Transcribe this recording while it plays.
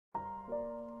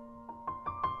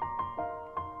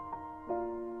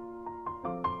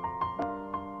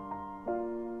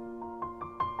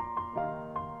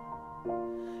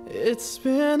It's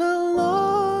been a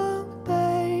long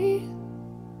day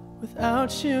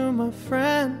without you, my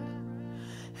friend,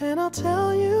 and I'll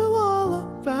tell you all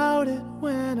about it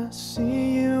when I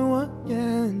see you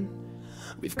again.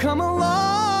 We've come a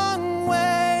long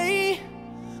way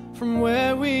from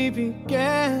where we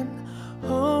began.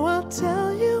 Oh, I'll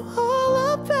tell you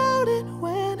all about it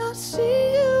when I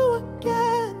see you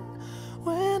again.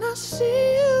 When I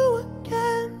see you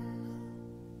again.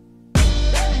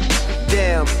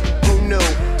 Damn, who knew?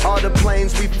 All the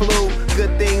planes we flew,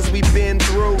 good things we've been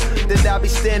through, that I'll be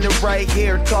standing right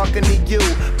here talking to you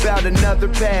about another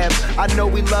path. I know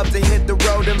we love to hit the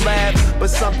road and laugh, but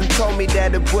something told me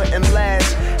that it wouldn't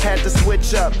last. Had to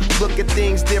switch up, look at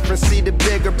things different, see the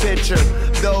bigger picture.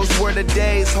 Those were the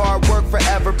days, hard work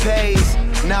forever pays.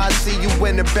 Now I see you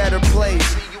in a better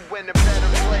place.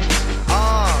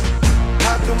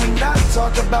 How can we not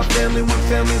talk about family when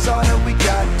family's all that we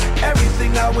got?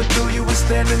 Everything I went through, you were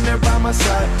standing there by my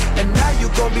side, and now you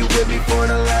gon' be with me for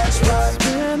the last ride. It's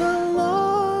been a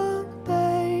long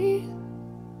day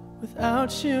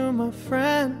without you, my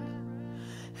friend,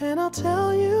 and I'll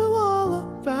tell you all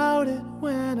about it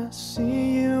when I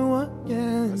see you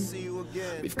again.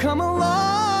 We've come a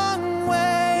long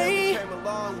way,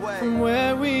 from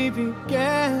where we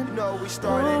began. You know we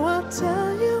started. Oh, I'll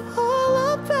tell you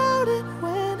all about it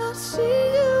when I see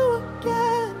you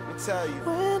again. Let me tell you.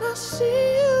 When I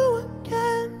see you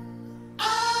again.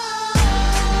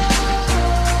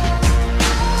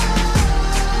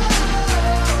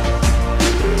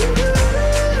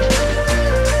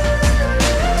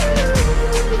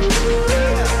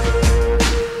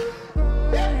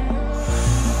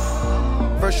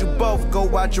 First you both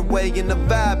go out your way and the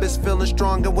vibe is feeling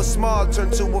strong, and what's small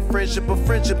turn to a friendship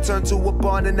turn to a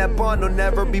bond, and that bond will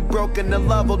never be broken, the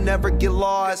love will never get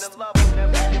lost.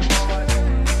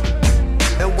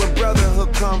 And when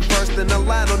brotherhood come first, then the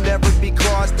line will never be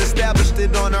crossed. Established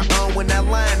it on our own when that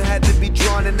line had to be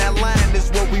drawn, and that line is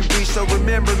what we reach, so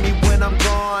remember me when I'm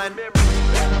gone.